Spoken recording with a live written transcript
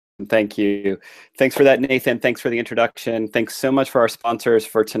Thank you. Thanks for that, Nathan. Thanks for the introduction. Thanks so much for our sponsors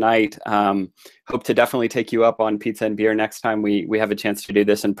for tonight. Hope to definitely take you up on pizza and beer next time we have a chance to do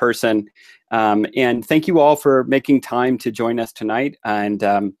this in person. And thank you all for making time to join us tonight.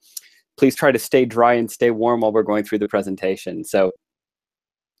 And please try to stay dry and stay warm while we're going through the presentation. So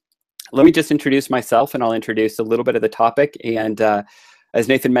let me just introduce myself, and I'll introduce a little bit of the topic. And as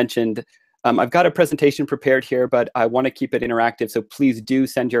Nathan mentioned, I've got a presentation prepared here, but I want to keep it interactive, so please do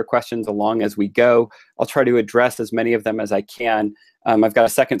send your questions along as we go. I'll try to address as many of them as I can. I've got a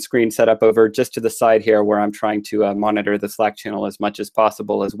second screen set up over just to the side here where I'm trying to monitor the Slack channel as much as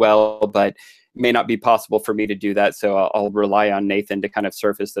possible as well, but it may not be possible for me to do that, so I'll rely on Nathan to kind of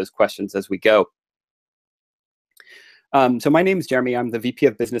surface those questions as we go. So my name is Jeremy. I'm the VP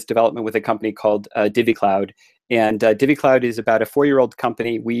of Business Development with a company called DivvyCloud. And DivvyCloud is about a 4-year-old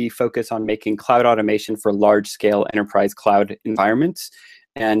company. We focus on making cloud automation for large-scale enterprise cloud environments.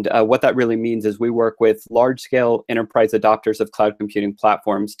 And what that really means is we work with large-scale enterprise adopters of cloud computing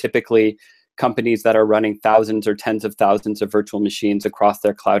platforms, typically companies that are running thousands or tens of thousands of virtual machines across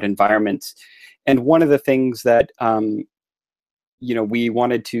their cloud environments. And one of the things that we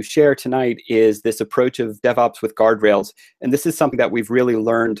wanted to share tonight is this approach of DevOps with guardrails. And this is something that we've really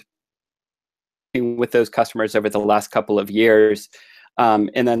learned with those customers over the last couple of years. And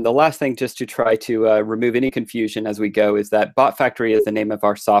then the last thing, just to try to remove any confusion as we go, is that Bot Factory is the name of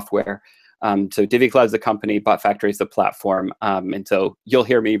our software. So DivvyCloud is the company, Bot Factory is the platform. And so you'll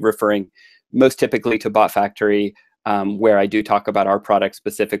hear me referring most typically to Bot Factory, where I do talk about our product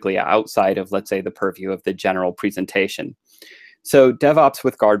specifically outside of, let's say, the purview of the general presentation. So DevOps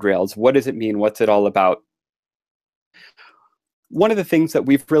with guardrails, what does it mean? What's it all about? One of the things that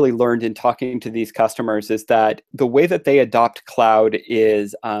we've really learned in talking to these customers is that the way that they adopt cloud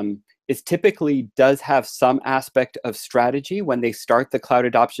is typically does have some aspect of strategy when they start the cloud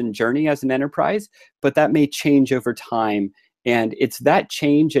adoption journey as an enterprise, but that may change over time. And it's that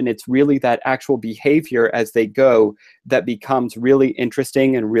change, and it's really that actual behavior as they go that becomes really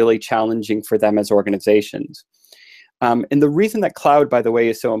interesting and really challenging for them as organizations. And the reason that cloud, by the way,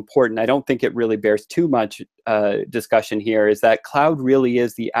 is so important, I don't think it really bears too much discussion here, is that cloud really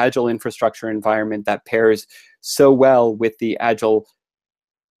is the agile infrastructure environment that pairs so well with the agile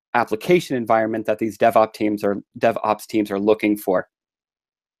application environment that these DevOps teams are looking for.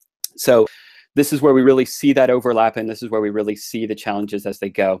 So this is where we really see that overlap, and this is where we really see the challenges as they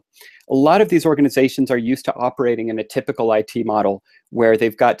go. A lot of these organizations are used to operating in a typical IT model where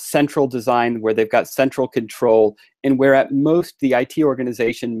they've got central design, where they've got central control, and where at most the IT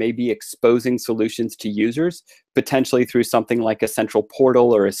organization may be exposing solutions to users, potentially through something like a central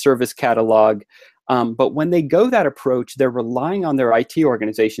portal or a service catalog. But when they go that approach, they're relying on their IT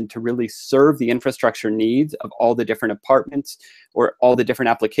organization to really serve the infrastructure needs of all the different departments or all the different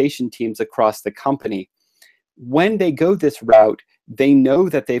application teams across the company. When they go this route, they know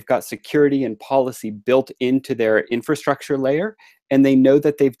that they've got security and policy built into their infrastructure layer, and they know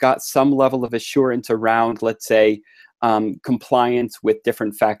that they've got some level of assurance around, let's say, compliance with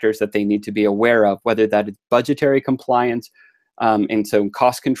different factors that they need to be aware of, whether that is budgetary compliance, and so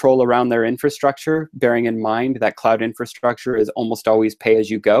cost control around their infrastructure, bearing in mind that cloud infrastructure is almost always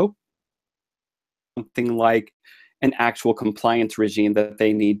pay-as-you-go. Something like an actual compliance regime that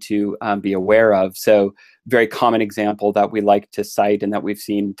they need to be aware of. So very common example that we like to cite and that we've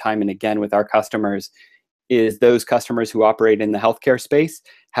seen time and again with our customers is those customers who operate in the healthcare space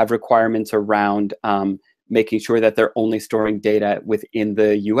have requirements around making sure that they're only storing data within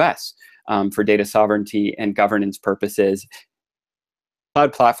the US for data sovereignty and governance purposes.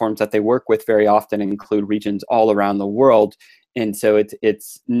 Cloud platforms that they work with very often include regions all around the world. And so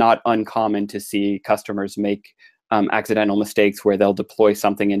it's not uncommon to see customers make accidental mistakes where they'll deploy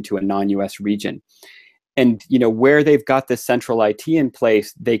something into a non-US region. And where they've got this central IT in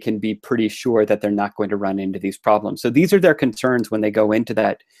place, they can be pretty sure that they're not going to run into these problems. So these are their concerns when they go into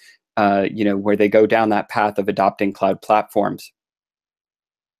that, where they go down that path of adopting cloud platforms.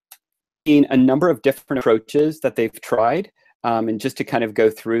 Seen a number of different approaches that they've tried. And just to kind of go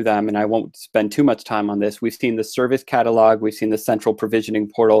through them, and I won't spend too much time on this, we've seen the service catalog, we've seen the central provisioning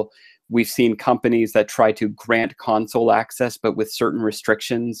portal, we've seen companies that try to grant console access, but with certain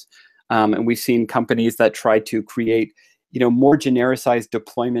restrictions. And we've seen companies that try to create more genericized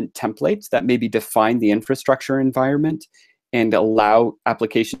deployment templates that maybe define the infrastructure environment and allow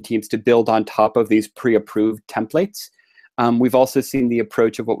application teams to build on top of these pre-approved templates. We've also seen the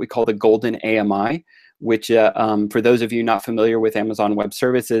approach of what we call the golden AMI, which for those of you not familiar with Amazon Web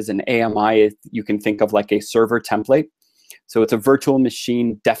Services, an AMI, you can think of like a server template. So it's a virtual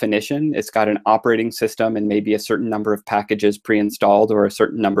machine definition. It's got an operating system and maybe a certain number of packages pre-installed or a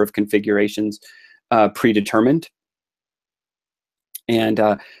certain number of configurations predetermined. And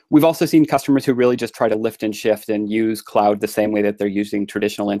we've also seen customers who really just try to lift and shift and use cloud the same way that they're using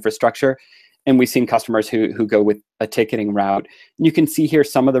traditional infrastructure. And we've seen customers who go with a ticketing route. And you can see here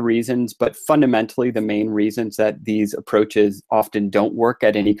some of the reasons, but fundamentally the main reasons that these approaches often don't work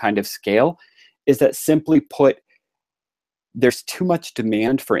at any kind of scale is that, simply put, there's too much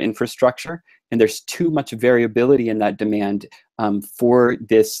demand for infrastructure, and there's too much variability in that demand for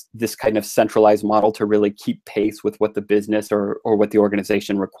this kind of centralized model to really keep pace with what the business or what the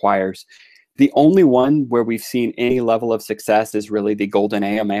organization requires. The only one where we've seen any level of success is really the golden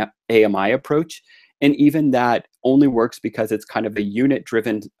AMI approach. And even that only works because it's kind of a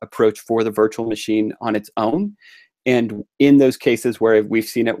unit-driven approach for the virtual machine on its own. And in those cases where we've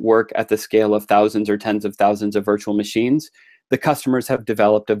seen it work at the scale of thousands or tens of thousands of virtual machines, the customers have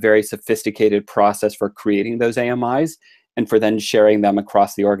developed a very sophisticated process for creating those AMIs and for then sharing them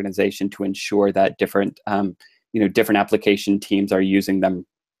across the organization to ensure that different application teams are using them.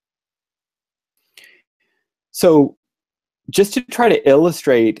 So just to try to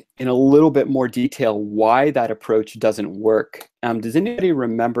illustrate in a little bit more detail why that approach doesn't work, does anybody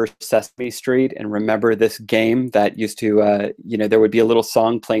remember Sesame Street and remember this game that used to, there would be a little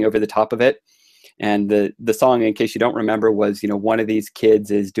song playing over the top of it? And the song, in case you don't remember, was, one of these kids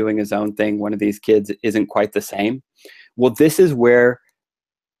is doing his own thing, one of these kids isn't quite the same. Well, this is where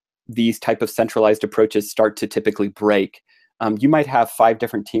these type of centralized approaches start to typically break. You might have 5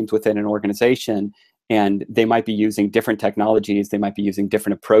 different teams within an organization, and they might be using different technologies, they might be using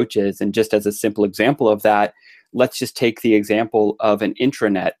different approaches. And just as a simple example of that, let's just take the example of an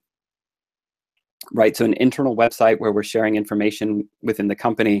intranet, right? So an internal website where we're sharing information within the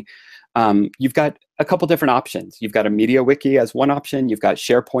company. You've got a couple different options. You've got a media wiki as one option, you've got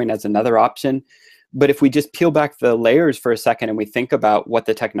SharePoint as another option. But if we just peel back the layers for a second and we think about what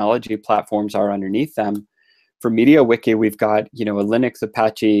the technology platforms are underneath them, for MediaWiki, we've got a Linux,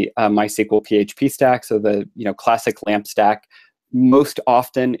 Apache, MySQL, PHP stack, so the classic LAMP stack. Most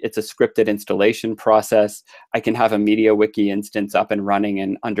often, it's a scripted installation process. I can have a MediaWiki instance up and running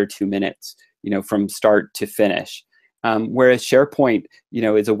in under 2 minutes, from start to finish. Whereas SharePoint,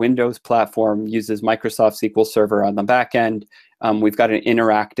 is a Windows platform, uses Microsoft SQL Server on the back end. We've got an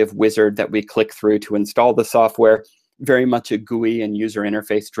interactive wizard that we click through to install the software. Very much a GUI and user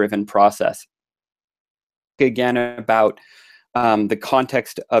interface-driven process. Again, about the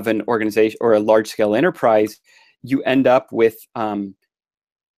context of an organization or a large-scale enterprise, you end up with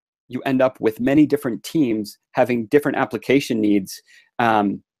many different teams having different application needs.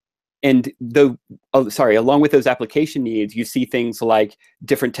 Along with those application needs, you see things like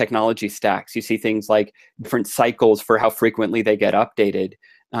different technology stacks. You see things like different cycles for how frequently they get updated.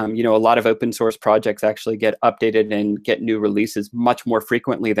 A lot of open source projects actually get updated and get new releases much more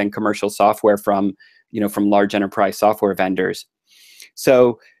frequently than commercial software from large enterprise software vendors.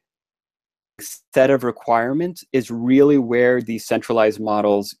 So set of requirements is really where these centralized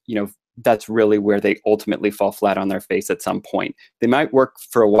models, that's really where they ultimately fall flat on their face at some point. They might work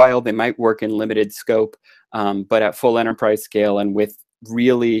for a while, they might work in limited scope, but at full enterprise scale and with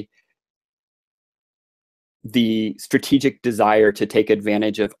really the strategic desire to take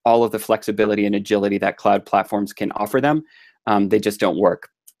advantage of all of the flexibility and agility that cloud platforms can offer them, they just don't work.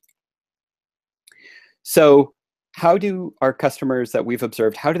 So how do our customers that we've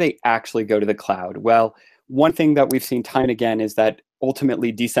observed, how do they actually go to the cloud? Well, one thing that we've seen time and again is that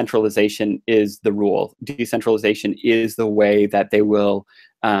ultimately decentralization is the rule. Decentralization is the way that they will,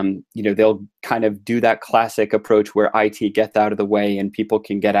 they'll kind of do that classic approach where IT gets out of the way and people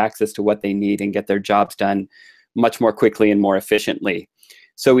can get access to what they need and get their jobs done much more quickly and more efficiently.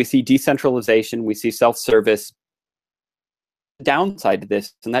 So we see decentralization, we see self-service. Downside to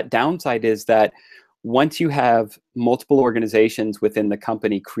this, and that downside is that once you have multiple organizations within the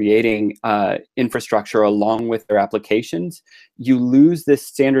company creating infrastructure along with their applications, you lose this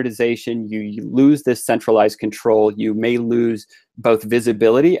standardization, you lose this centralized control, you may lose both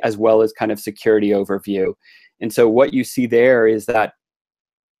visibility as well as kind of security overview. And so what you see there is that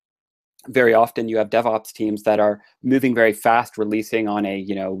very often you have DevOps teams that are moving very fast, releasing on a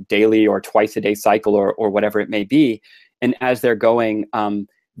daily or twice a day cycle or whatever it may be. And as they're going,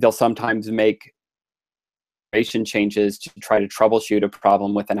 they'll sometimes make changes to try to troubleshoot a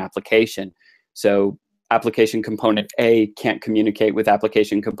problem with an application. So application component A can't communicate with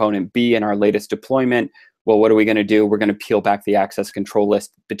application component B in our latest deployment. Well, what are we going to do? We're going to peel back the access control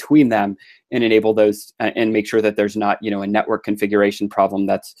list between them and enable those and make sure that there's not a network configuration problem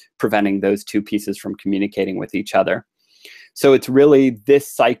that's preventing those two pieces from communicating with each other. So it's really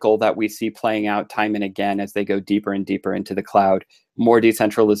this cycle that we see playing out time and again as they go deeper and deeper into the cloud. More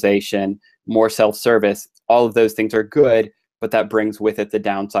decentralization, more self-service, all of those things are good, but that brings with it the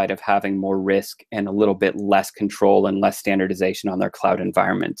downside of having more risk and a little bit less control and less standardization on their cloud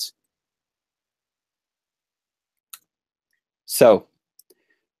environments. So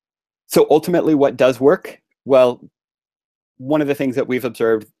ultimately, what does work? Well, one of the things that we've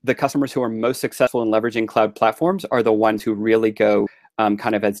observed, the customers who are most successful in leveraging cloud platforms are the ones who really go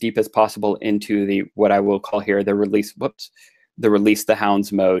kind of as deep as possible into the, what I will call here, the release the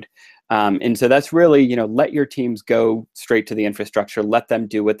hounds mode. And so that's really, let your teams go straight to the infrastructure, let them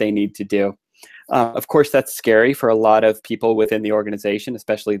do what they need to do. Of course, that's scary for a lot of people within the organization,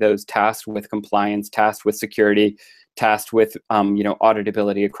 especially those tasked with compliance, tasked with security, tasked with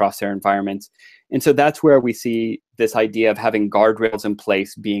auditability across their environments. And so that's where we see this idea of having guardrails in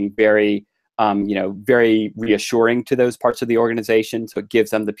place being very, very reassuring to those parts of the organization. So it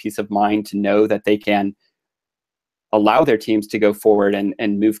gives them the peace of mind to know that they can allow their teams to go forward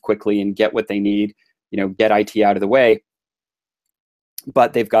and move quickly and get what they need, get IT out of the way.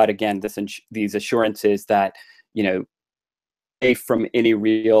 But they've got, again, these assurances that, safe from any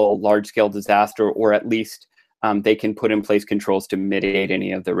real large-scale disaster, or at least they can put in place controls to mitigate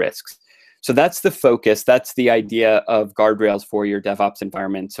any of the risks. So that's the focus. That's the idea of guardrails for your DevOps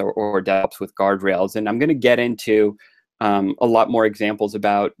environments, or DevOps with guardrails. And I'm going to get into a lot more examples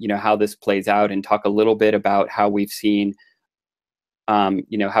about how this plays out, and talk a little bit about how we've seen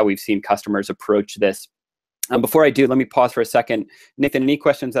customers approach this. Before I do, let me pause for a second. Nathan, any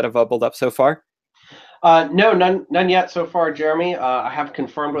questions that have bubbled up so far? No, none yet so far, Jeremy. I have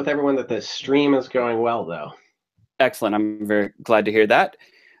confirmed with everyone that the stream is going well, though. Excellent. I'm very glad to hear that.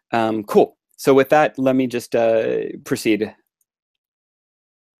 Cool. So with that, let me just proceed.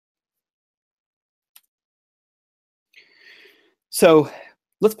 So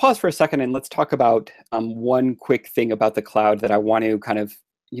let's pause for a second and let's talk about one quick thing about the cloud that I want to kind of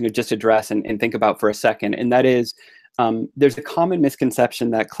just address and think about for a second. And that is, there's a common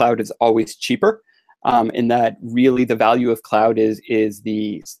misconception that cloud is always cheaper, and that really the value of cloud is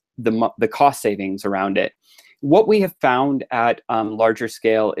the cost savings around it. What we have found at larger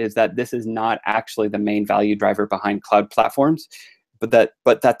scale is that this is not actually the main value driver behind cloud platforms, but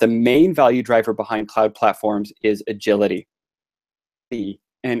that the main value driver behind cloud platforms is agility.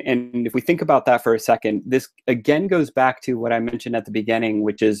 And if we think about that for a second, this again goes back to what I mentioned at the beginning,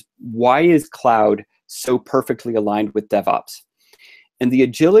 which is, why is cloud so perfectly aligned with DevOps? And the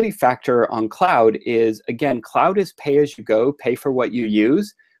agility factor on cloud is, again, cloud is pay as you go, pay for what you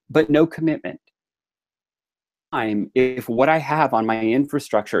use, but no commitment. If what I have on my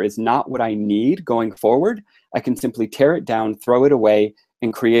infrastructure is not what I need going forward, I can simply tear it down, throw it away,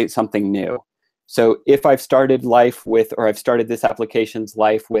 and create something new. So if I've started this application's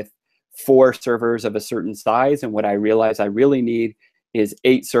life with 4 servers of a certain size, and what I realize I really need is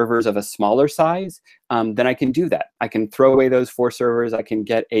 8 servers of a smaller size, then I can do that. I can throw away those 4 servers, I can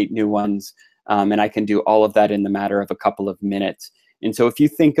get 8 new ones, and I can do all of that in the matter of a couple of minutes. And so if you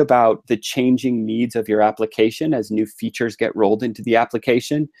think about the changing needs of your application as new features get rolled into the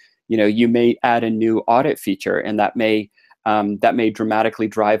application, you may add a new audit feature, and that may dramatically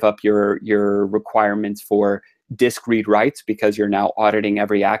drive up your requirements for disk read writes, because you're now auditing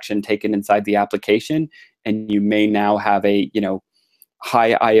every action taken inside the application, and you may now have a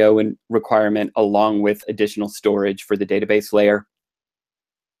high I/O requirement along with additional storage for the database layer.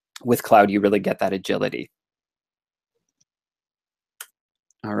 With cloud, you really get that agility.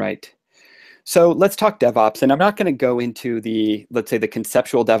 All right. So let's talk DevOps, and I'm not going to go into let's say the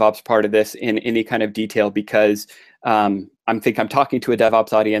conceptual DevOps part of this in any kind of detail, because I think I'm talking to a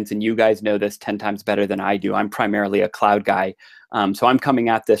DevOps audience, and you guys know this 10 times better than I do. I'm primarily a cloud guy, so I'm coming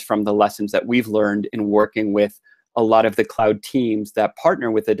at this from the lessons that we've learned in working with a lot of the cloud teams that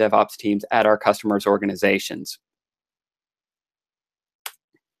partner with the DevOps teams at our customers' organizations.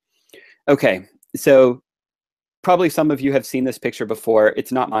 Okay, so probably some of you have seen this picture before.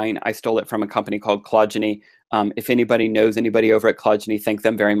 It's not mine. I stole it from a company called Cloudgeny. If anybody knows anybody over at Cloudgeny, thank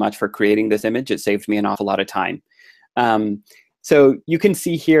them very much for creating this image. It saved me an awful lot of time. So you can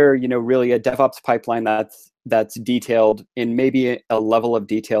see here, really a DevOps pipeline that's detailed in maybe a level of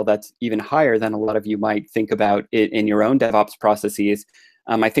detail that's even higher than a lot of you might think about it in your own DevOps processes.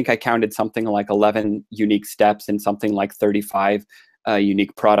 I think I counted something like 11 unique steps and something like 35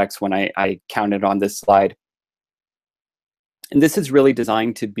 unique products when I counted on this slide. And this is really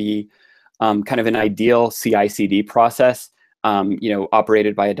designed to be kind of an ideal CI/CD process,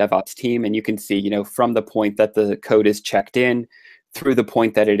 operated by a DevOps team. And you can see, from the point that the code is checked in through the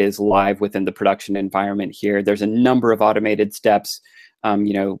point that it is live within the production environment here. There's a number of automated steps,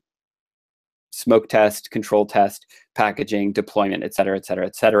 smoke test, control test, packaging, deployment, et cetera, et cetera,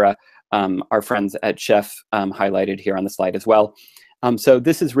 et cetera. Our friends at Chef highlighted here on the slide as well. So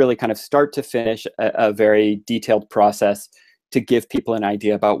this is really kind of start to finish a very detailed process to give people an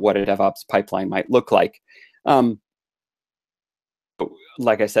idea about what a DevOps pipeline might look like.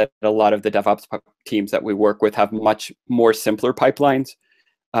 Like I said, a lot of the DevOps teams that we work with have much more simpler pipelines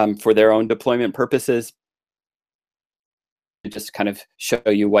for their own deployment purposes. To just kind of show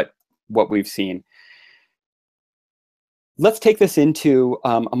you what we've seen. Let's take this into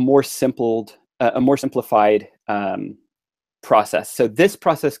a more simplified process. So this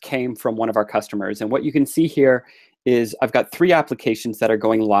process came from one of our customers, and what you can see here is I've got 3 applications that are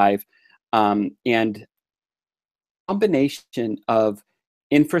going live, and combination of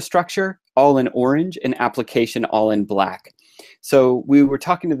infrastructure all in orange and application all in black. So we were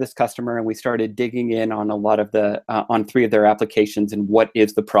talking to this customer and we started digging in on a lot of the on 3 of their applications and what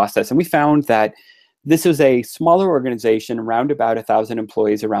is the process. And we found that this is a smaller organization, around about 1,000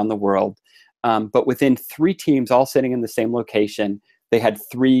 employees around the world. But within 3 teams all sitting in the same location, they had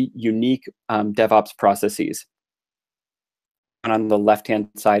 3 unique DevOps processes. And on the left-hand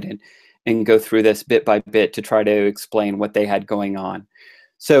side and go through this bit by bit to try to explain what they had going on.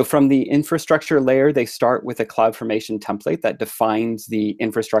 So from the infrastructure layer, they start with a CloudFormation template that defines the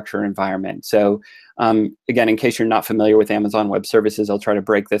infrastructure environment. So again, in case you're not familiar with Amazon Web Services, I'll try to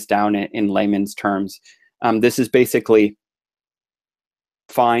break this down in layman's terms. This is basically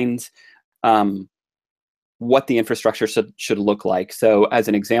defines what the infrastructure should look like. So as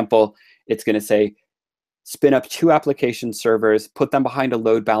an example, it's going to say, spin up 2 application servers, put them behind a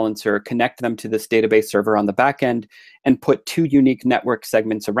load balancer, connect them to this database server on the back end, and put 2 unique network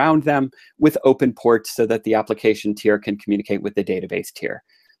segments around them with open ports so that the application tier can communicate with the database tier.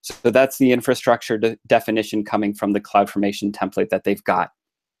 So that's the infrastructure definition coming from the CloudFormation template that they've got.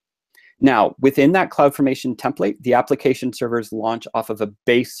 Now, within that CloudFormation template, the application servers launch off of a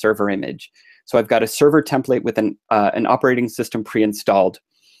base server image. So I've got a server template with an operating system pre-installed.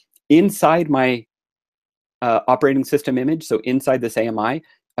 Inside my operating system image, so inside this AMI,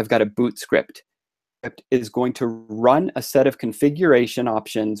 I've got a boot script. It is going to run a set of configuration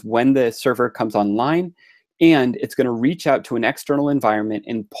options when the server comes online, and it's going to reach out to an external environment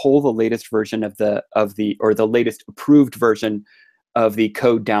and pull the latest version of the latest approved version of the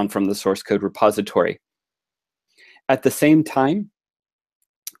code down from the source code repository. At the same time,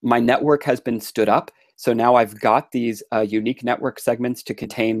 my network has been stood up. So now I've got these unique network segments to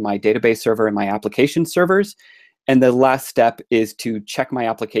contain my database server and my application servers. And the last step is to check my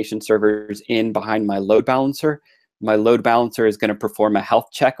application servers in behind my load balancer. My load balancer is going to perform a health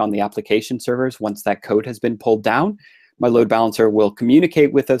check on the application servers once that code has been pulled down. My load balancer will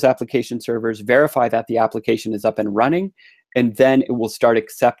communicate with those application servers, verify that the application is up and running, and then it will start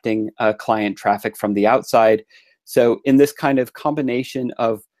accepting client traffic from the outside. So in this kind of combination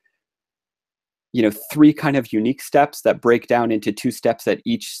of 3 kind of unique steps that break down into 2 steps at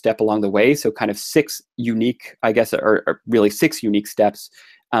each step along the way. So kind of 6 unique, I guess, or really 6 unique steps.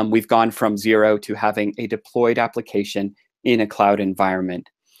 We've gone from 0 to having a deployed application in a cloud environment.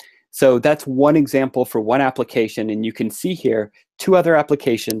 So that's one example for one application. And you can see here 2 other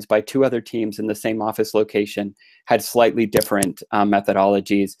applications by 2 other teams in the same office location had slightly different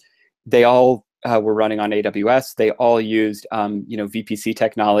methodologies. They all were running on AWS. They all used VPC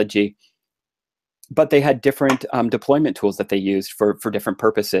technology, but they had different deployment tools that they used for different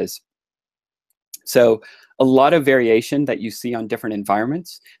purposes. So a lot of variation that you see on different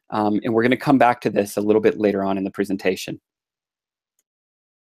environments, and we're going to come back to this a little bit later on in the presentation.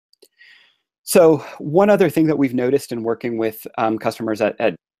 So one other thing that we've noticed in working with customers at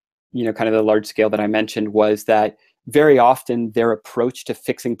kind of the large scale that I mentioned was that very often their approach to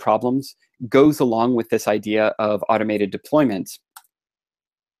fixing problems goes along with this idea of automated deployments.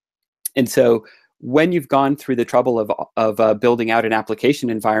 And so when you've gone through the trouble of building out an application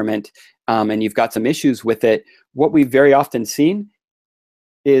environment and you've got some issues with it, what we've very often seen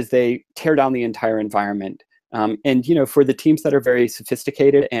is they tear down the entire environment. And for the teams that are very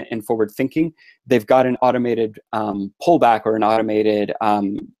sophisticated and forward-thinking, they've got an automated pullback or an automated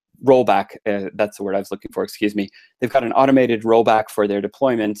rollback. That's the word I was looking for, excuse me. They've got an automated rollback for their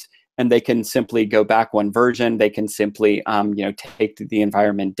deployments, and they can simply go back one version. They can simply take the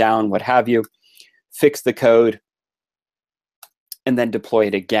environment down, what have you, fix the code, and then deploy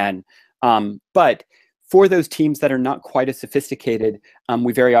it again. But for those teams that are not quite as sophisticated,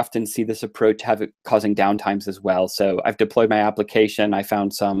 we very often see this approach causing downtimes as well. So I've deployed my application, I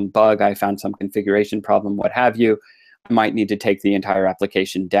found some bug, I found some configuration problem, what have you. might need to take the entire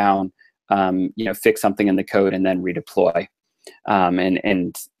application down, fix something in the code, and then redeploy,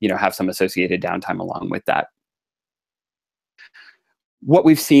 and have some associated downtime along with that. What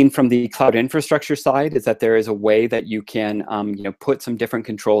we've seen from the cloud infrastructure side is that there is a way that you can put some different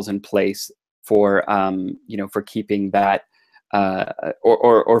controls in place for for keeping that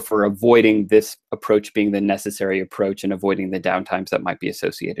or for avoiding this approach being the necessary approach and avoiding the downtimes that might be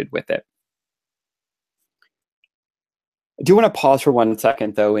associated with it. I do want to pause for 1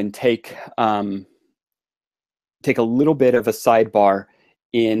 second though and take a little bit of a sidebar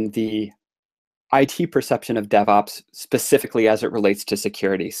in the IT perception of DevOps, specifically as it relates to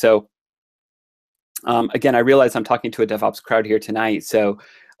security. So again, I realize I'm talking to a DevOps crowd here tonight, so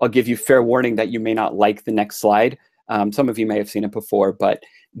I'll give you fair warning that you may not like the next slide. Some of you may have seen it before, but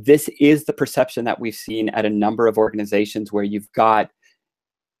this is the perception that we've seen at a number of organizations where you've got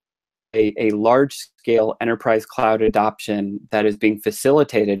a large-scale enterprise cloud adoption that is being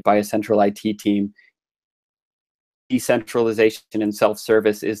facilitated by a central IT team. Decentralization and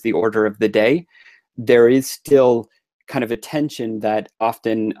self-service is the order of the day. There is still kind of a tension that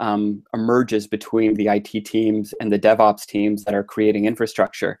often emerges between the IT teams and the DevOps teams that are creating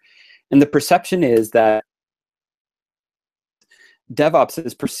infrastructure. And the perception is that DevOps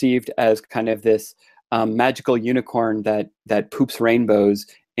is perceived as kind of this magical unicorn that poops rainbows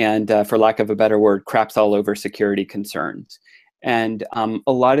and, for lack of a better word, craps all over security concerns. And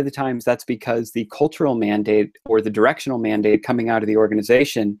a lot of the times that's because the cultural mandate or the directional mandate coming out of the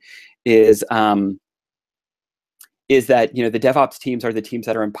organization is that the DevOps teams are the teams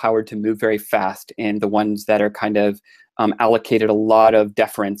that are empowered to move very fast and the ones that are kind of allocated a lot of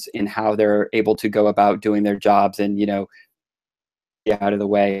deference in how they're able to go about doing their jobs and get out of the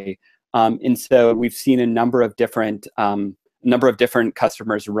way. And so we've seen a number of different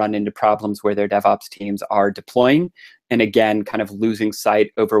customers run into problems where their DevOps teams are deploying, and again, kind of losing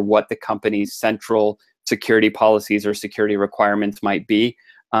sight over what the company's central security policies or security requirements might be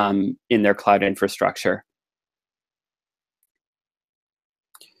in their cloud infrastructure.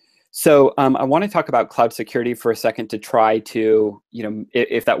 So I want to talk about cloud security for a second to try to,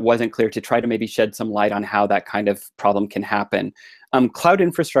 if that wasn't clear, to try to maybe shed some light on how that kind of problem can happen. Cloud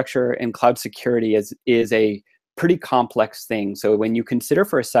infrastructure and cloud security is a pretty complex thing. So when you consider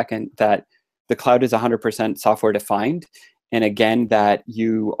for a second that the cloud is 100% software defined, and again, that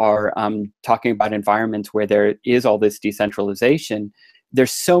you are talking about environments where there is all this decentralization,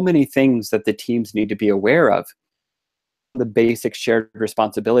 there's so many things that the teams need to be aware of. The basic shared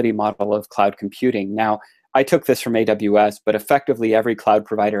responsibility model of cloud computing. Now, I took this from AWS, but effectively every cloud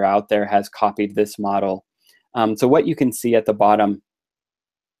provider out there has copied this model. So what you can see at the bottom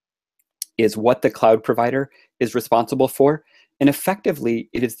is what the cloud provider is responsible for. And effectively,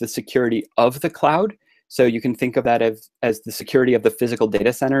 it is the security of the cloud. So you can think of that as the security of the physical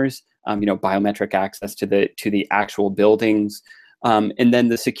data centers, biometric access to the actual buildings, and then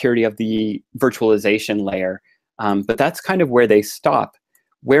the security of the virtualization layer. But that's kind of where they stop.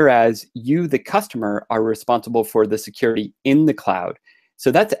 Whereas you, the customer, are responsible for the security in the cloud.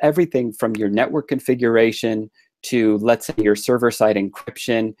 So that's everything from your network configuration to, let's say, your server-side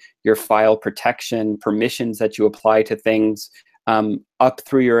encryption, your file protection, permissions that you apply to things, up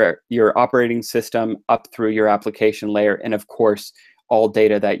through your operating system, up through your application layer, and of course, all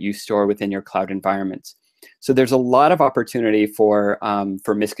data that you store within your cloud environments. So there's a lot of opportunity for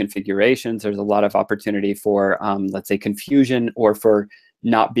misconfigurations. There's a lot of opportunity for, let's say, confusion, or for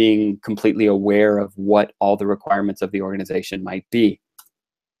not being completely aware of what all the requirements of the organization might be.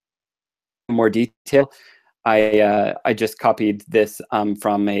 In more detail, I just copied this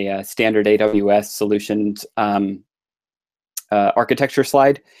from a standard AWS solutions architecture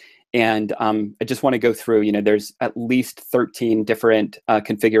slide. And I just want to go through, there's at least 13 different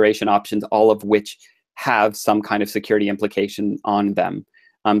configuration options, all of which have some kind of security implication on them.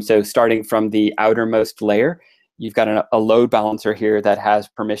 So starting from the outermost layer, you've got a load balancer here that has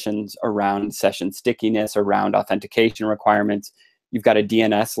permissions around session stickiness, around authentication requirements. You've got a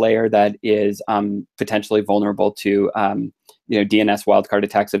DNS layer that is potentially vulnerable to DNS wildcard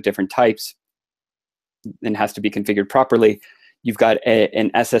attacks of different types and has to be configured properly. You've got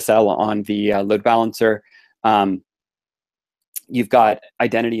an SSL on the load balancer. You've got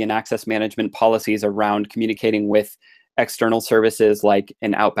identity and access management policies around communicating with external services like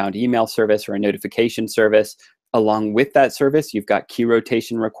an outbound email service or a notification service. Along with that service, you've got key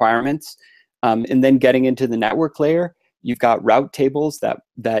rotation requirements. And then getting into the network layer, you've got route tables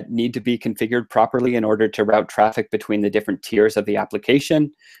that need to be configured properly in order to route traffic between the different tiers of the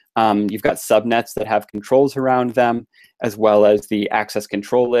application. You've got subnets that have controls around them, as well as the access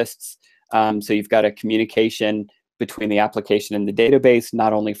control lists. So you've got a communication between the application and the database,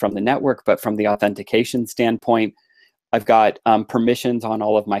 not only from the network, but from the authentication standpoint. I've got permissions on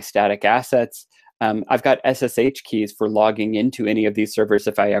all of my static assets. I've got SSH keys for logging into any of these servers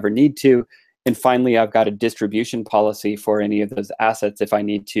if I ever need to. And finally, I've got a distribution policy for any of those assets if I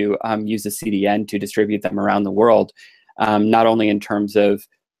need to use a CDN to distribute them around the world, not only in terms of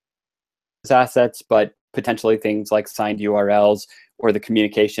assets, but potentially things like signed URLs or the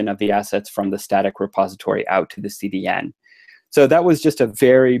communication of the assets from the static repository out to the CDN. So that was just a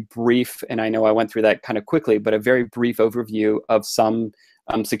very brief, and I know I went through that kind of quickly, but a very brief overview of some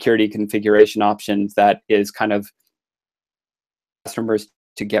security configuration options that is kind of customers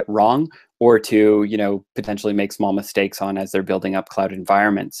to get wrong or to, potentially make small mistakes on as they're building up cloud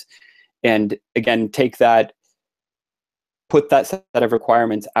environments. And again, put that set of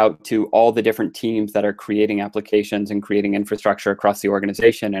requirements out to all the different teams that are creating applications and creating infrastructure across the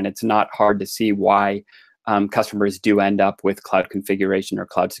organization. And it's not hard to see why customers do end up with cloud configuration or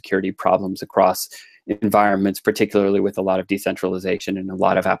cloud security problems across environments, particularly with a lot of decentralization and a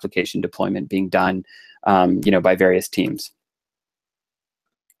lot of application deployment being done, by various teams.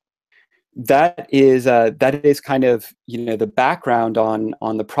 That is kind of the background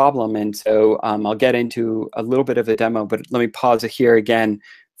on the problem, and so I'll get into a little bit of a demo. But let me pause it here again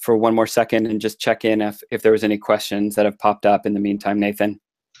for one more second and just check in if there was any questions that have popped up in the meantime, Nathan.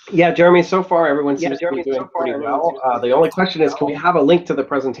 Yeah, Jeremy, so far everyone seems to be doing pretty well. The only question is, can we have a link to the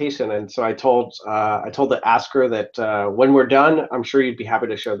presentation? And so I told the asker that when we're done, I'm sure you'd be happy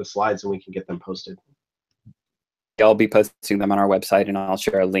to show the slides and we can get them posted. I'll be posting them on our website, and I'll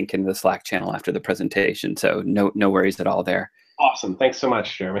share a link in the Slack channel after the presentation. So no worries at all there. Awesome. Thanks so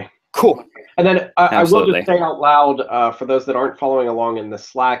much, Jeremy. Cool. And then I will just say out loud, for those that aren't following along in the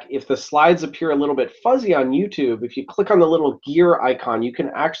Slack, if the slides appear a little bit fuzzy on YouTube, if you click on the little gear icon, you can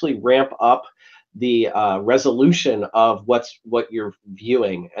actually ramp up the resolution of what you're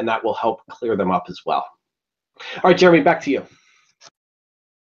viewing, and that will help clear them up as well. All right, Jeremy, back to you.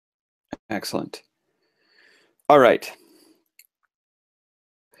 Excellent. All right.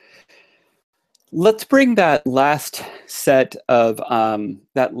 Let's bring that last set of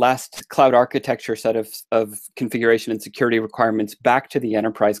that last cloud architecture set of configuration and security requirements back to the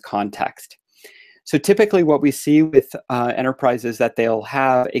enterprise context. So typically what we see with enterprises is that they'll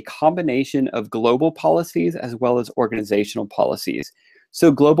have a combination of global policies as well as organizational policies.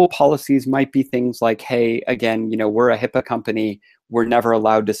 So global policies might be things like, hey, again, we're a HIPAA company. We're never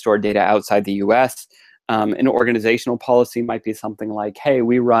allowed to store data outside the US. An organizational policy might be something like, hey,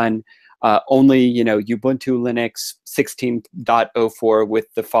 we run only Ubuntu Linux 16.04 with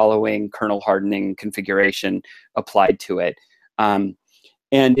the following kernel hardening configuration applied to it. And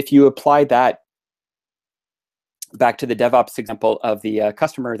if you apply that back to the DevOps example of the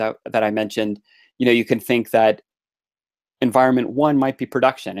customer that I mentioned, you can think that environment one might be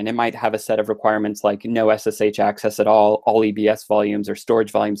production, and it might have a set of requirements like no SSH access at all EBS volumes or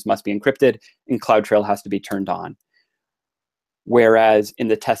storage volumes must be encrypted, and CloudTrail has to be turned on. Whereas in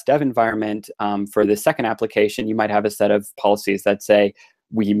the test dev environment, for the second application, you might have a set of policies that say,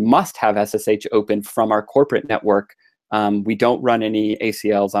 we must have SSH open from our corporate network. We don't run any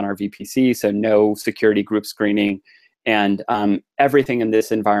ACLs on our VPC, so no security group screening. And everything in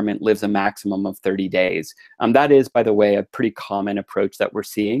this environment lives a maximum of 30 days. That is, by the way, a pretty common approach that we're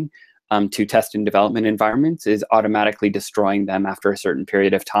seeing to test and development environments, is automatically destroying them after a certain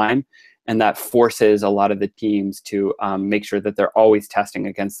period of time. And that forces a lot of the teams to make sure that they're always testing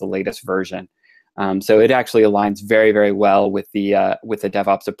against the latest version. So it actually aligns very, very well with the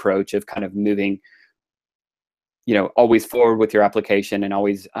DevOps approach of kind of moving, always forward with your application and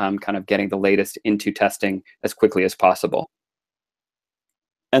always kind of getting the latest into testing as quickly as possible.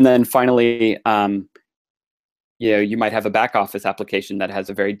 And then finally, you might have a back office application that has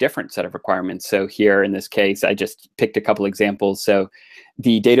a very different set of requirements. So here in this case, I just picked a couple examples. So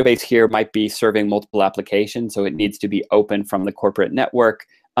the database here might be serving multiple applications, so it needs to be open from the corporate network,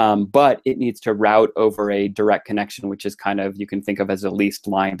 but it needs to route over a direct connection, which is kind of, you can think of as a leased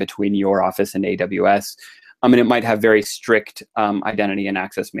line between your office and AWS. And it might have very strict identity and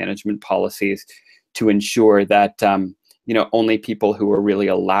access management policies to ensure that only people who are really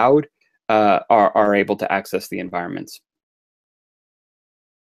allowed are able to access the environments.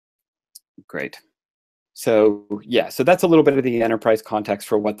 Great. So yeah, so that's a little bit of the enterprise context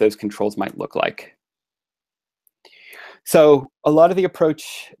for what those controls might look like. So a lot of the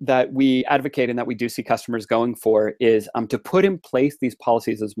approach that we advocate and that we do see customers going for is to put in place these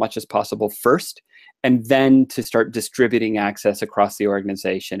policies as much as possible first, and then to start distributing access across the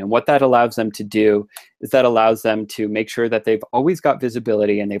organization. And what that allows them to do is that allows them to make sure that they've always got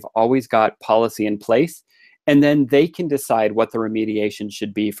visibility and they've always got policy in place. And then they can decide what the remediation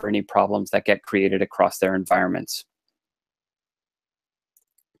should be for any problems that get created across their environments.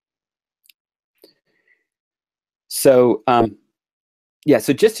 So yeah,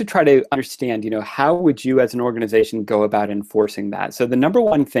 so just to try to understand, how would you as an organization go about enforcing that? So the number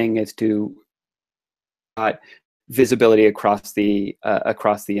one thing is to visibility across the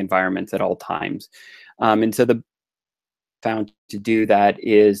environments at all times. And so the found to do that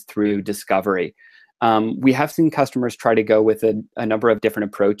is through discovery. We have seen customers try to go with a number of different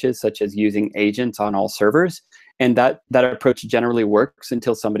approaches, such as using agents on all servers. And that approach generally works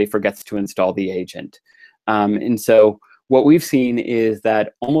until somebody forgets to install the agent. And so what we've seen is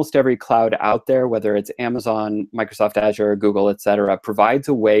that almost every cloud out there, whether it's Amazon, Microsoft Azure, Google, et cetera, provides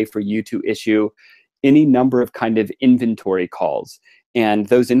a way for you to issue any number of kind of inventory calls. And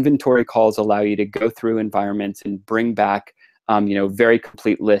those inventory calls allow you to go through environments and bring back very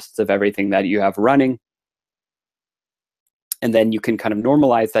complete lists of everything that you have running. And then you can kind of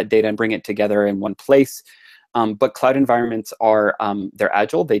normalize that data and bring it together in one place. But cloud environments are, they're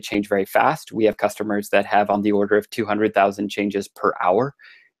agile, they change very fast. We have customers that have on the order of 200,000 changes per hour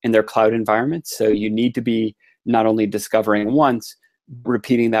in their cloud environments. So you need to be not only discovering once,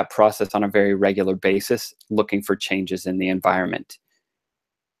 repeating that process on a very regular basis, looking for changes in the environment.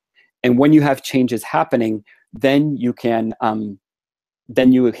 And when you have changes happening, then you can,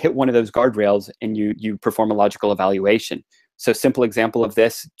 then you hit one of those guardrails and you perform a logical evaluation. So simple example of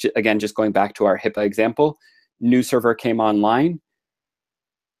this, again, just going back to our HIPAA example, new server came online,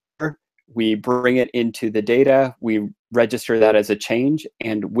 we bring it into the data, we register that as a change,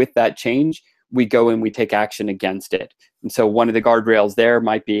 and with that change, we go and we take action against it. And so one of the guardrails there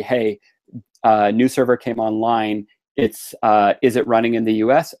might be, hey, new server came online, is it running in the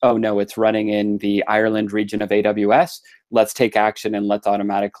US? Oh no, it's running in the Ireland region of AWS. Let's take action and let's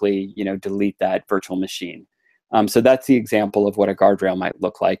automatically delete that virtual machine. So that's the example of what a guardrail might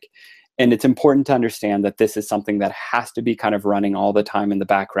look like. And it's important to understand that this is something that has to be kind of running all the time in the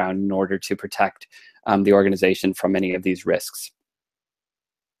background in order to protect the organization from any of these risks.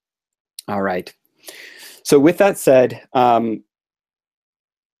 All right. So with that said, we're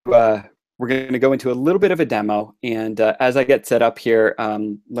going to go into a little bit of a demo. And as I get set up here,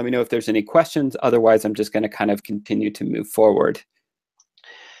 let me know if there's any questions. Otherwise, I'm just going to kind of continue to move forward.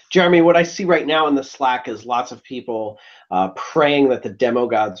 Jeremy, what I see right now in the Slack is lots of people praying that the demo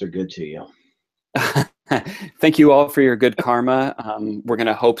gods are good to you. Thank you all for your good karma. We're going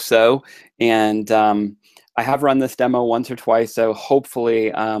to hope so. And I have run this demo once or twice, so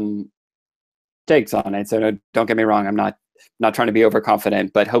hopefully takes on it. So don't get me wrong, I'm not trying to be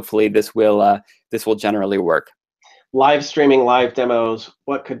overconfident, but hopefully this will generally work. Live streaming live demos,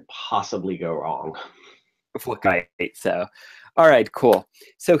 what could possibly go wrong? Right. So, all right, cool.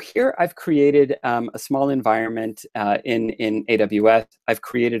 So here I've created a small environment in AWS. I've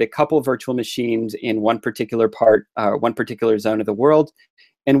created a couple virtual machines in one particular zone of the world.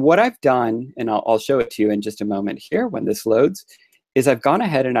 And what I've done, and I'll show it to you in just a moment here when this loads, is I've gone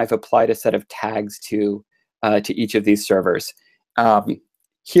ahead and I've applied a set of tags to each of these servers.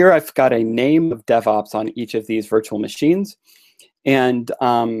 Here I've got a name of DevOps on each of these virtual machines. And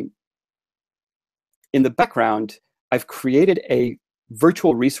in the background, I've created a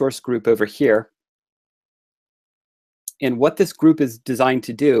virtual resource group over here. And what this group is designed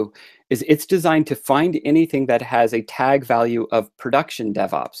to do is it's designed to find anything that has a tag value of production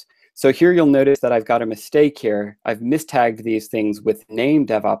DevOps. So here you'll notice that I've got a mistake here. I've mistagged these things with name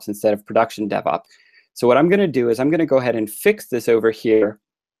DevOps instead of production DevOps. So what I'm going to do is I'm going to go ahead and fix this over here.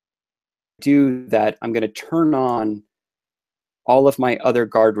 Do that, I'm going to turn on all of my other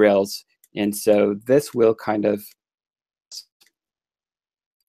guardrails. And so this will kind of,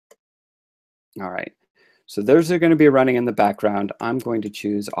 all right. So those are going to be running in the background. I'm going to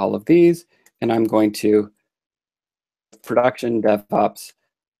choose all of these, and I'm going to production DevOps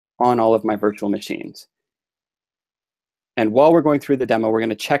on all of my virtual machines. And while we're going through the demo, we're going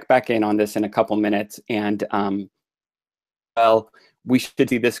to check back in on this in a couple minutes. And well, we should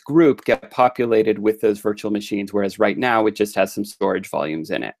see this group get populated with those virtual machines, whereas right now it just has some storage volumes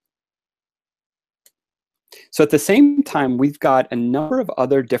in it. So at the same time, we've got a number of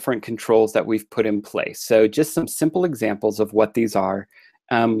other different controls that we've put in place. So just some simple examples of what these are.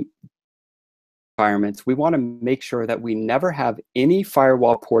 Environments, we want to make sure that we never have any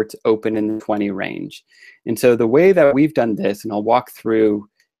firewall ports open in the 20 range. And so the way that we've done this, and I'll walk through,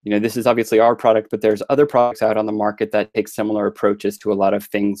 this is obviously our product, but there's other products out on the market that take similar approaches to a lot of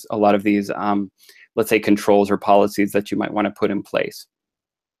things, a lot of these, let's say, controls or policies that you might want to put in place.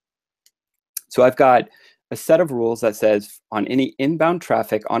 So I've got a set of rules that says on any inbound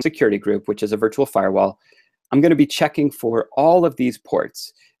traffic on a security group, which is a virtual firewall, I'm going to be checking for all of these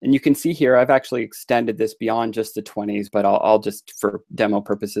ports. And you can see here, I've actually extended this beyond just the 20s, but I'll just, for demo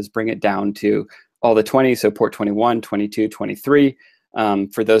purposes, bring it down to all the 20s, so port 21, 22, 23.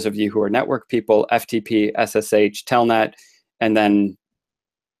 For those of you who are network people, FTP, SSH, Telnet, and then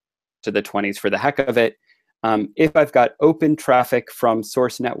to the 20s for the heck of it. If I've got open traffic from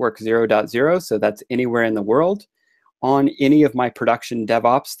source network 0.0, so that's anywhere in the world, on any of my production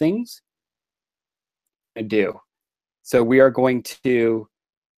DevOps things, I do. So we are going to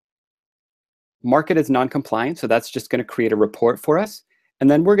mark it as non-compliant, so that's just going to create a report for us. And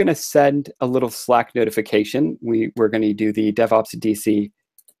then we're going to send a little Slack notification. We're going to do the DevOps DC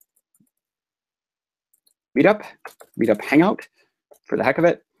meetup hangout for the heck of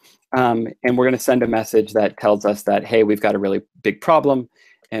it. And we're going to send a message that tells us that, hey, we've got a really big problem,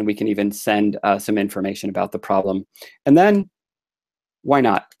 and we can even send some information about the problem. And then, why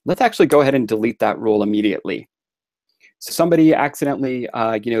not? Let's actually go ahead and delete that rule immediately. So somebody accidentally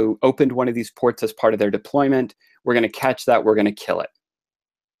opened one of these ports as part of their deployment. We're going to catch that. We're going to kill it.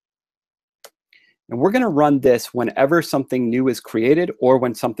 And we're going to run this whenever something new is created or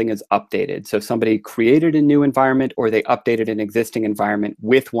when something is updated. So if somebody created a new environment or they updated an existing environment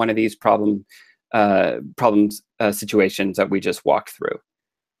with one of these situations that we just walked through.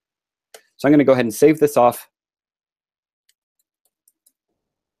 So I'm going to go ahead and save this off.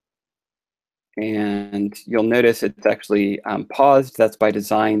 And you'll notice it's actually paused. That's by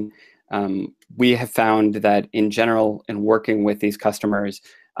design. We have found that in general, in working with these customers,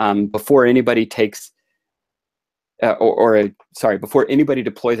 before anybody takes, before anybody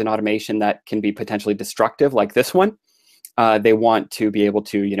deploys an automation that can be potentially destructive, like this one, they want to be able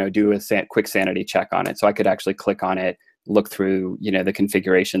to, do a quick sanity check on it. So I could actually click on it, look through, the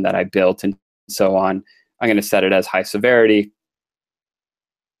configuration that I built, and so on. I'm going to set it as high severity.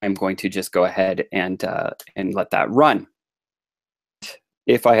 I'm going to just go ahead and let that run.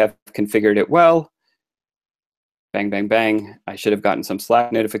 If I have configured it well, bang, bang, bang, I should have gotten some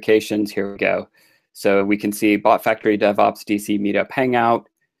Slack notifications. Here we go. So we can see Bot Factory DevOps DC Meetup Hangout,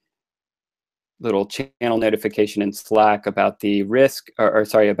 little channel notification in Slack about the risk,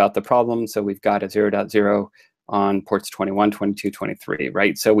 about the problem. So we've got a 0.0 on ports 21, 22, 23,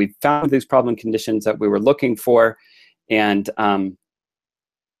 right? So we found these problem conditions that we were looking for. And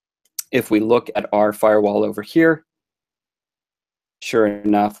if we look at our firewall over here, sure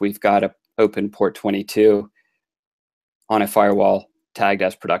enough, we've got an open port 22 on a firewall tagged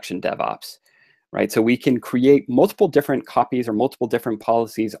as production DevOps, right? So we can create multiple different copies or multiple different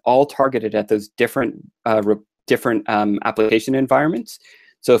policies, all targeted at those different application environments.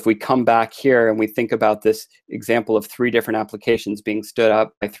 So if we come back here and we think about this example of 3 different applications being stood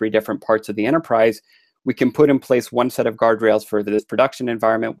up by 3 different parts of the enterprise, we can put in place one set of guardrails for this production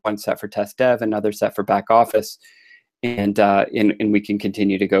environment, one set for test dev, another set for back office, and we can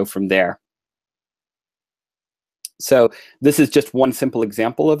continue to go from there. So this is just one simple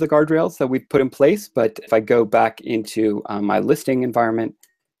example of the guardrails that we've put in place. But if I go back into my listing environment,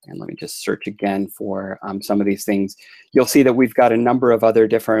 and let me just search again for some of these things, you'll see that we've got a number of other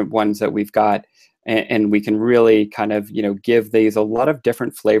different ones that we've got. And we can really kind of, give these a lot of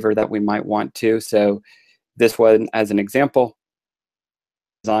different flavor that we might want to. So this one, as an example,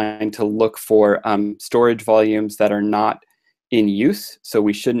 designed to look for storage volumes that are not in use. So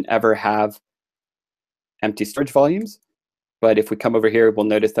we shouldn't ever have empty storage volumes. But if we come over here, we'll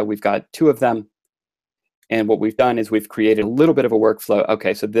notice that we've got 2 of them. And what we've done is we've created a little bit of a workflow.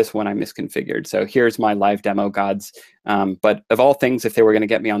 Okay, so this one I misconfigured. So here's my live demo gods. But of all things, if they were going to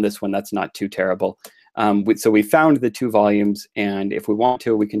get me on this one, that's not too terrible. So we found the 2 volumes. And if we want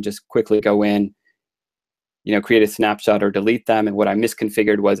to, we can just quickly go in, create a snapshot or delete them. And what I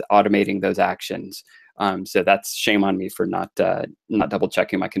misconfigured was automating those actions. So that's shame on me for not double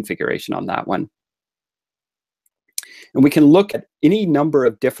checking my configuration on that one. And we can look at any number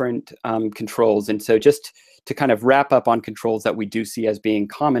of different controls. And so just to kind of wrap up on controls that we do see as being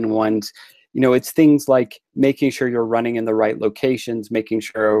common ones, it's things like making sure you're running in the right locations, making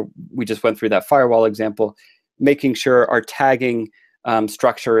sure, we just went through that firewall example, making sure our tagging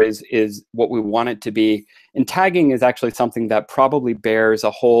structure is what we want it to be. And tagging is actually something that probably bears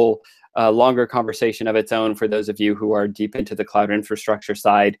a whole longer conversation of its own for those of you who are deep into the cloud infrastructure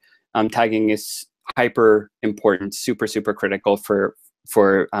side. Tagging is hyper important, super critical for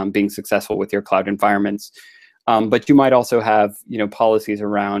being successful with your cloud environments. But you might also have policies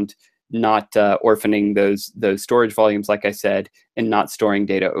around not orphaning those storage volumes, like I said, and not storing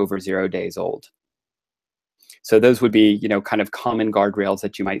data over 0 days old. So those would be kind of common guardrails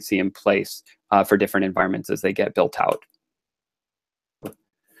that you might see in place for different environments as they get built out.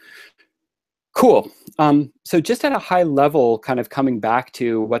 Cool. So just at a high level, kind of coming back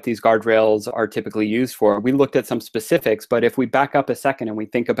to what these guardrails are typically used for, we looked at some specifics, but if we back up a second and we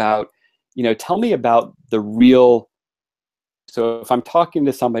think about, tell me about the real. So if I'm talking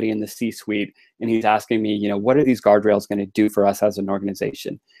to somebody in the C-suite and he's asking me, what are these guardrails going to do for us as an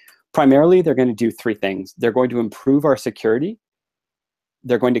organization? Primarily, they're going to do three things. They're going to improve our security,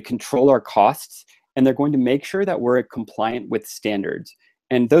 they're going to control our costs, and they're going to make sure that we're compliant with standards.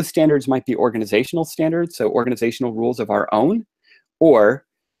 And those standards might be organizational standards, so organizational rules of our own, or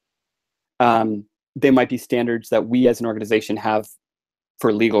they might be standards that we as an organization have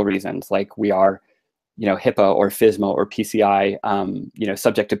for legal reasons, like we are HIPAA or FSMA or PCI,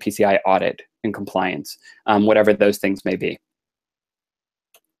 subject to PCI audit and compliance, whatever those things may be.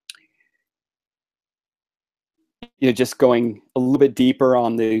 Just going a little bit deeper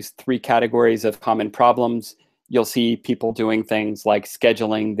on these three categories of common problems, you'll see people doing things like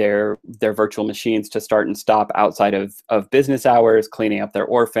scheduling their virtual machines to start and stop outside of business hours, cleaning up their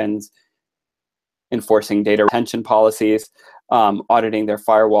orphans, enforcing data retention policies, auditing their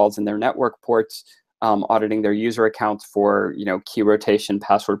firewalls and their network ports, auditing their user accounts for key rotation,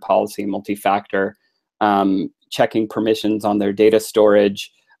 password policy, multi-factor, checking permissions on their data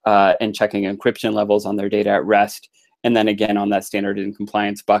storage, and checking encryption levels on their data at rest. And then again, on that standard and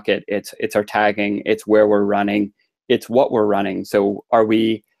compliance bucket, it's our tagging, it's where we're running, it's what we're running. So are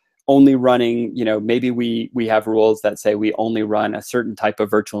we only running, maybe we have rules that say we only run a certain type of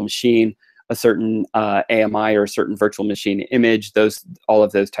virtual machine, a certain AMI or a certain virtual machine image, all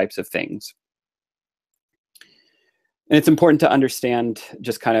of those types of things. And it's important to understand,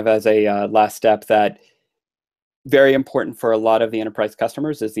 just kind of as a last step, that very important for a lot of the enterprise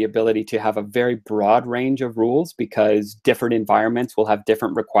customers is the ability to have a very broad range of rules, because different environments will have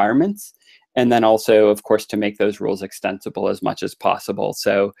different requirements. And then also, of course, to make those rules extensible as much as possible.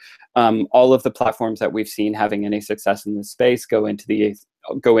 So all of the platforms that we've seen having any success in this space go into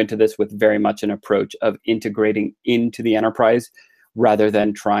this with very much an approach of integrating into the enterprise rather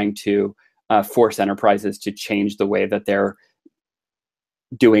than trying to force enterprises to change the way that they're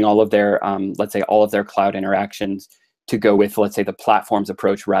doing all of their, let's say, all of their cloud interactions to go with, let's say, the platform's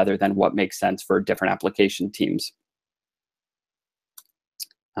approach rather than what makes sense for different application teams.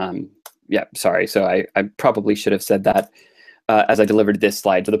 Yeah, sorry. So I probably should have said that as I delivered this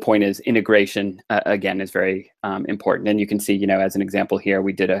slide. So the point is integration, again, is very important. And you can see, as an example here,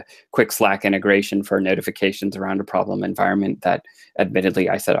 we did a quick Slack integration for notifications around a problem environment that admittedly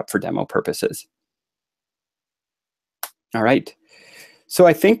I set up for demo purposes. All right. So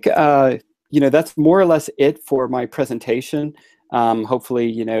I think, that's more or less it for my presentation.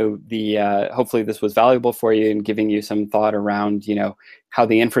 Hopefully, hopefully this was valuable for you and giving you some thought around, how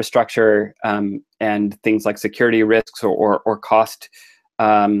the infrastructure and things like security risks or cost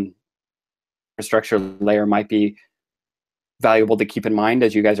infrastructure layer might be valuable to keep in mind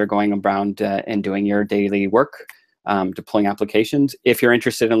as you guys are going around and doing your daily work, deploying applications. If you're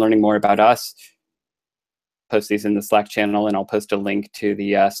interested in learning more about us, post these in the Slack channel, and I'll post a link to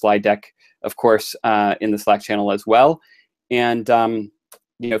the slide deck, of course, in the Slack channel as well. And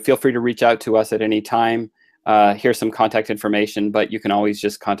feel free to reach out to us at any time. Here's some contact information, but you can always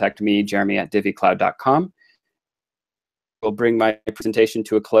just contact me, Jeremy, at DivvyCloud.com. We'll bring my presentation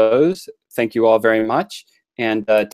to a close. Thank you all very much, and